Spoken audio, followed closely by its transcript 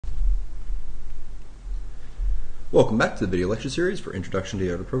Welcome back to the video lecture series for Introduction to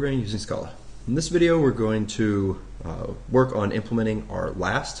Data Programming using Scala. In this video we're going to work on implementing our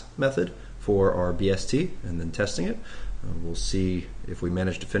last method for our BST and then testing it. We'll see if we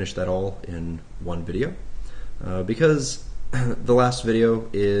manage to finish that all in one video. Because the last video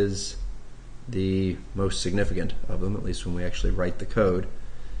is the most significant of them, at least when we actually write the code,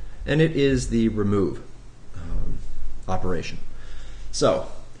 and it is the remove operation. So,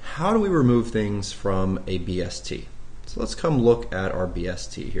 how do we remove things from a BST? So let's come look at our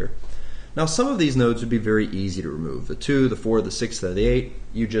BST here. Now some of these nodes would be very easy to remove. The 2, the 4, the 6, the 8,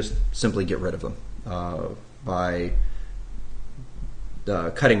 you just simply get rid of them by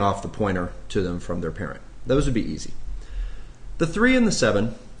cutting off the pointer to them from their parent. Those would be easy. The 3 and the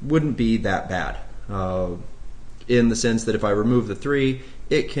 7 wouldn't be that bad in the sense that if I remove the 3,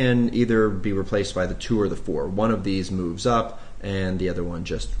 it can either be replaced by the 2 or the 4. One of these moves up and the other one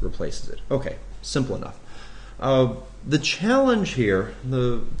just replaces it. Okay, simple enough. The challenge here,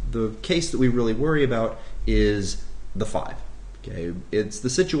 the case that we really worry about is the 5. Okay, it's the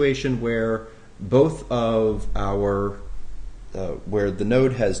situation where both of our, where the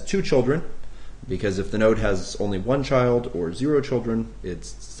node has 2 children, because if the node has only 1 child or 0 children,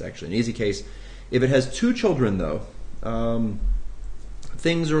 it's actually an easy case. If it has 2 children though,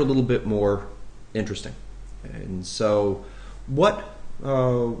 things are a little bit more interesting. And so what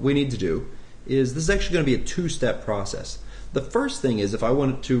we need to do is, this is actually going to be a 2-step process. The first thing is, if I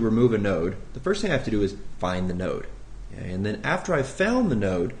want to remove a node, the first thing I have to do is find the node. Okay? And then after I've found the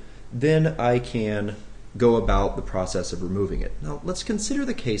node, then I can go about the process of removing it. Now let's consider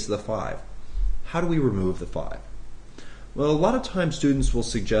the case of the 5. How do we remove the 5? Well, a lot of times students will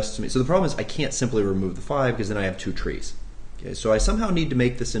suggest to me, so the problem is I can't simply remove the 5 because then I have 2 trees. Okay, so I somehow need to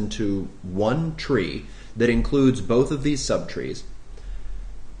make this into one tree that includes both of these subtrees,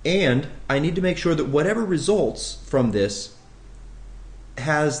 and I need to make sure that whatever results from this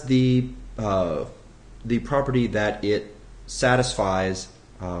has the property that it satisfies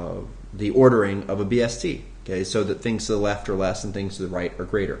the ordering of a BST. Okay, so that things to the left are less and things to the right are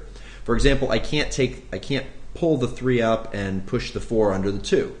greater. For example, I can't pull the 3 up and push the 4 under the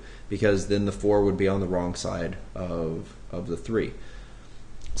 2, because then the 4 would be on the wrong side of the 3.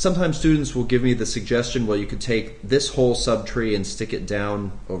 Sometimes students will give me the suggestion, well, you could take this whole subtree and stick it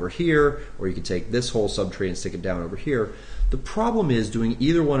down over here, or you could take this whole subtree and stick it down over here. The problem is doing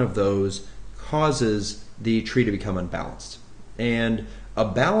either one of those causes the tree to become unbalanced. And a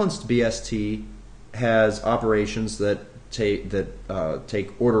balanced BST has operations that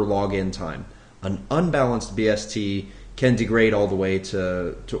take order log n time. An unbalanced BST can degrade all the way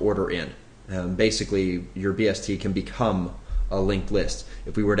to order n. Basically, your BST can become a linked list.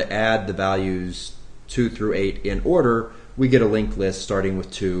 If we were to add the values 2 through 8 in order, we get a linked list starting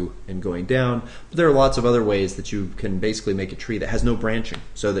with 2 and going down. But there are lots of other ways that you can basically make a tree that has no branching,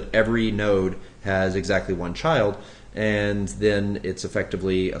 so that every node has exactly 1 child, and then it's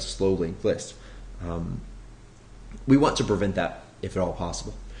effectively a slow linked list. We want to prevent that if at all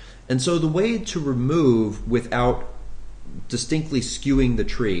possible. And so the way to remove without distinctly skewing the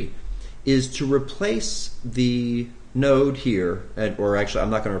tree is to replace the node here, or actually I'm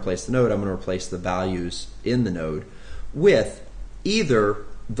not going to replace the node, I'm going to replace the values in the node with either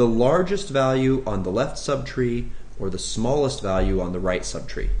the largest value on the left subtree or the smallest value on the right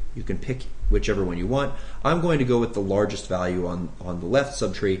subtree. You can pick whichever one you want. I'm going to go with the largest value on the left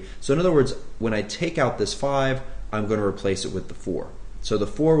subtree. So in other words, when I take out this 5, I'm going to replace it with the 4. So the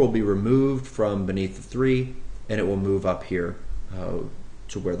 4 will be removed from beneath the 3, and it will move up here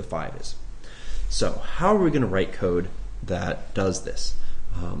to where the 5 is. So how are we going to write code that does this?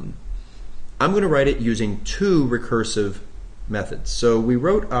 I'm going to write it using 2 recursive methods. So we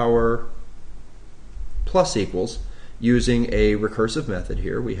wrote our plus equals using a recursive method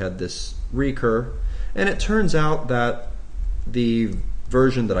here. We had this recur, and it turns out that the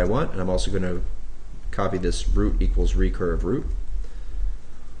version that I want, and I'm also going to copy this root equals recur of root.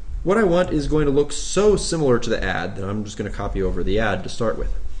 What I want is going to look so similar to the add that I'm just going to copy over the add to start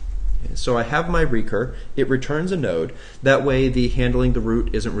with. So I have my recur, it returns a node. That way the handling the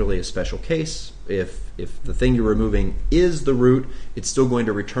root isn't really a special case. If the thing you're removing is the root, it's still going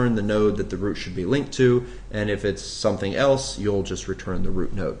to return the node that the root should be linked to, and if it's something else, you'll just return the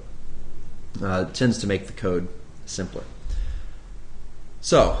root node. It tends to make the code simpler.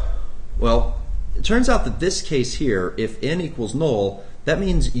 So, well, it turns out that this case here, if n equals null, that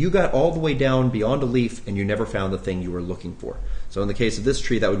means you got all the way down beyond a leaf and you never found the thing you were looking for. So in the case of this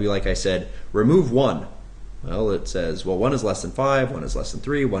tree, that would be like I said, remove 1. Well, it says, well, 1 is less than 5, 1 is less than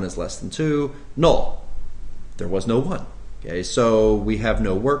 3, 1 is less than 2, null. There was no 1. Okay, so we have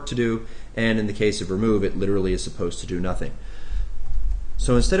no work to do, and in the case of remove, it literally is supposed to do nothing.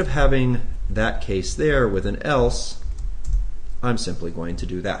 So instead of having that case there with an else, I'm simply going to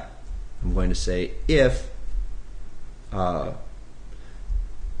do that. I'm going to say if n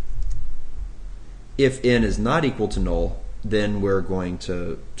is not equal to null, then we're going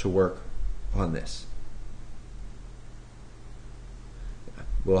to work on this.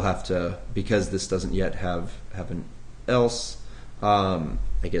 We'll have to, because this doesn't yet have an else, I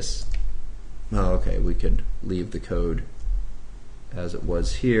guess, oh, okay, we could leave the code as it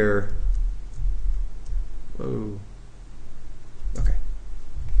was here. Whoa. Okay.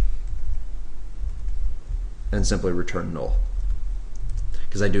 And simply return null,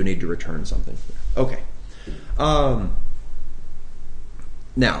 because I do need to return something. Okay.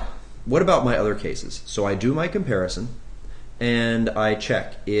 Now, what about my other cases? So I do my comparison, and I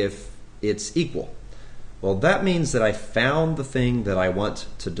check if it's equal. Well, that means that I found the thing that I want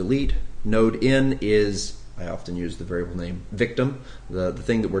to delete. Node n is, I often use the variable name victim, the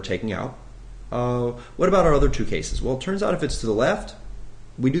thing that we're taking out. What about our other two cases? Well, it turns out if it's to the left,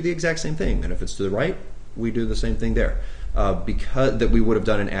 we do the exact same thing, and if it's to the right, we do the same thing there. Because that we would have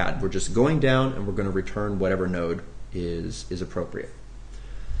done an add. We're just going down, and we're going to return whatever node is appropriate.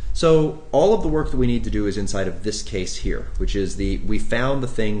 So all of the work that we need to do is inside of this case here, which is we found the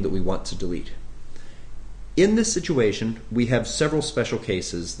thing that we want to delete. In this situation, we have several special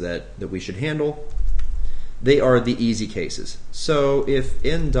cases that we should handle. They are the easy cases. So if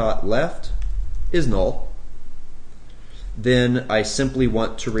n.left is null, then I simply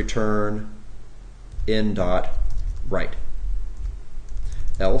want to return n.right.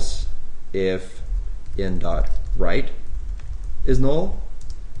 Else, if n.right is null,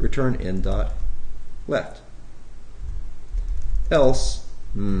 return n.left. Else,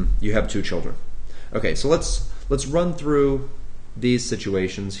 you have two children. Okay, so let's run through these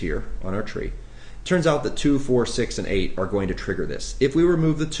situations here on our tree. It turns out that 2, 4, 6, and 8 are going to trigger this. If we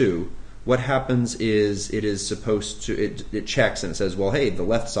remove the 2, what happens is it is supposed to, it checks and it says, well, hey, the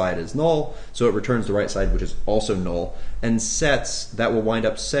left side is null, so it returns the right side, which is also null, and sets, that will wind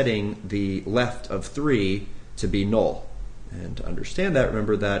up setting the left of 3 to be null. And to understand that,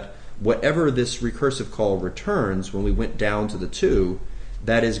 remember that whatever this recursive call returns when we went down to the 2,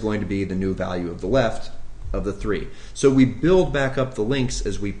 that is going to be the new value of the left of the 3. So we build back up the links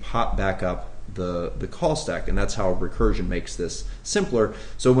as we pop back up the call stack, and that's how recursion makes this simpler.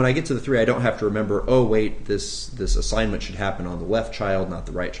 So when I get to the 3, I don't have to remember, oh wait, this assignment should happen on the left child, not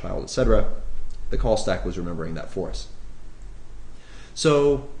the right child, etc. The call stack was remembering that for us.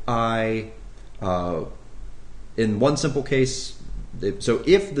 So in one simple case, so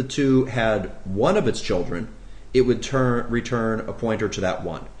if the 2 had one of its children, it would return a pointer to that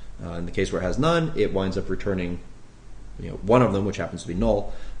 1. In the case where it has none, it winds up returning one of them, which happens to be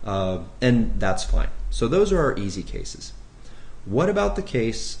null, and that's fine. So those are our easy cases. What about the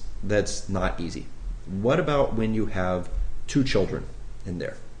case that's not easy? What about when you have two children in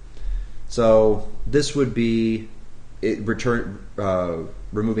there? So this would be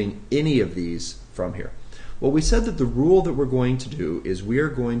removing any of these from here. Well, we said that the rule that we're going to do is we are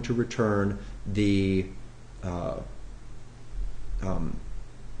going to return the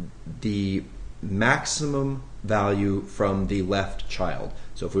maximum value from the left child.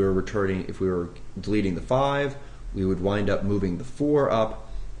 So if we were deleting the 5, we would wind up moving the 4 up,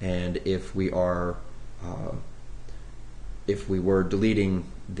 and if we were deleting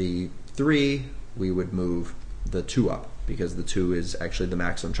the 3, we would move the 2 up, because the 2 is actually the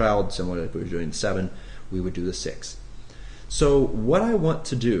maximum child. Similar to if we were doing the 7, we would do the 6. So what I want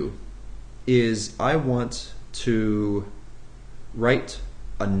to do is I want to write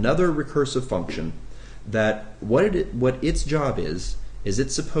another recursive function that what its job is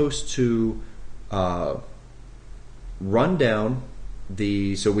it's supposed to run down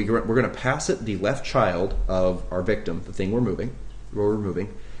the, so we're going to pass it the left child of our victim, the thing we're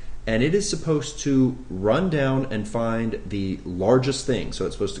removing, and it is supposed to run down and find the largest thing. So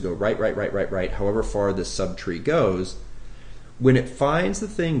it's supposed to go right, right, right, right, right, however far this subtree goes. When it finds the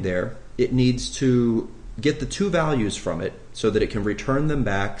thing there, it needs to get the 2 values from it so that it can return them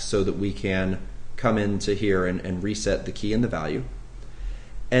back so that we can come into here and reset the key and the value.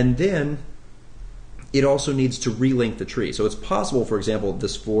 And then it also needs to relink the tree. So it's possible, for example,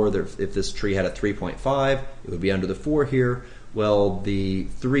 this 4, if this tree had a 3.5, it would be under the 4 here. Well, the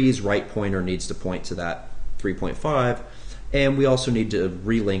 3's right pointer needs to point to that 3.5, and we also need to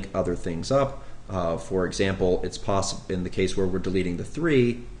relink other things up. For example, it's possible in the case where we're deleting the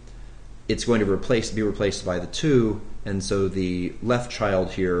 3, it's going to be replaced by the 2, and so the left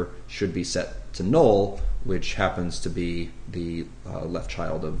child here should be set to null, which happens to be the left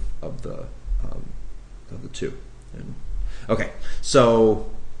child of the two. And, okay, so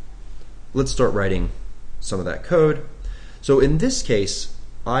let's start writing some of that code. So in this case,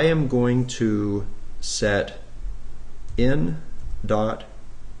 I am going to set in dot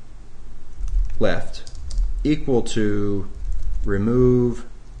left equal to remove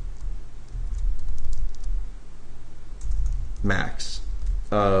max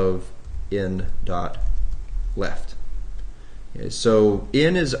of in dot left. Okay, so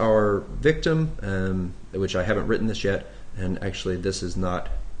in is our victim, which I haven't written this yet, and actually this is not,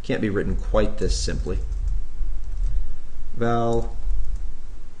 can't be written quite this simply. Val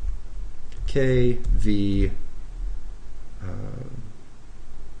k v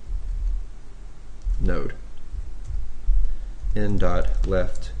node in dot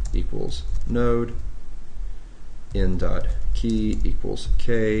left equals node in dot key equals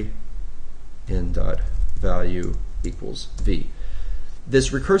k in dot value equals v. This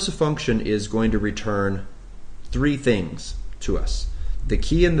recursive function is going to return three things to us: the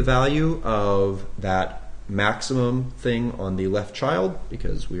key and the value of that maximum thing on the left child,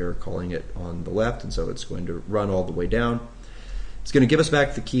 because we are calling it on the left, and so it's going to run all the way down. It's going to give us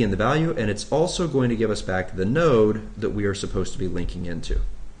back the key and the value, and it's also going to give us back the node that we are supposed to be linking into.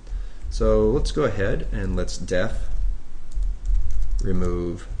 So let's go ahead and let's def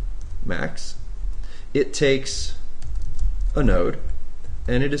remove max. It takes a node,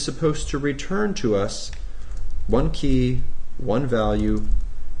 and it is supposed to return to us one key, one value,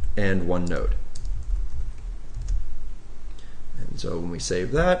 and one node. And so when we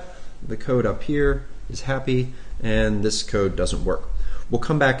save that, the code up here is happy, and this code doesn't work. We'll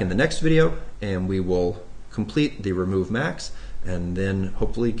come back in the next video, and we will complete the remove max, and then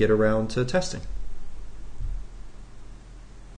hopefully get around to testing.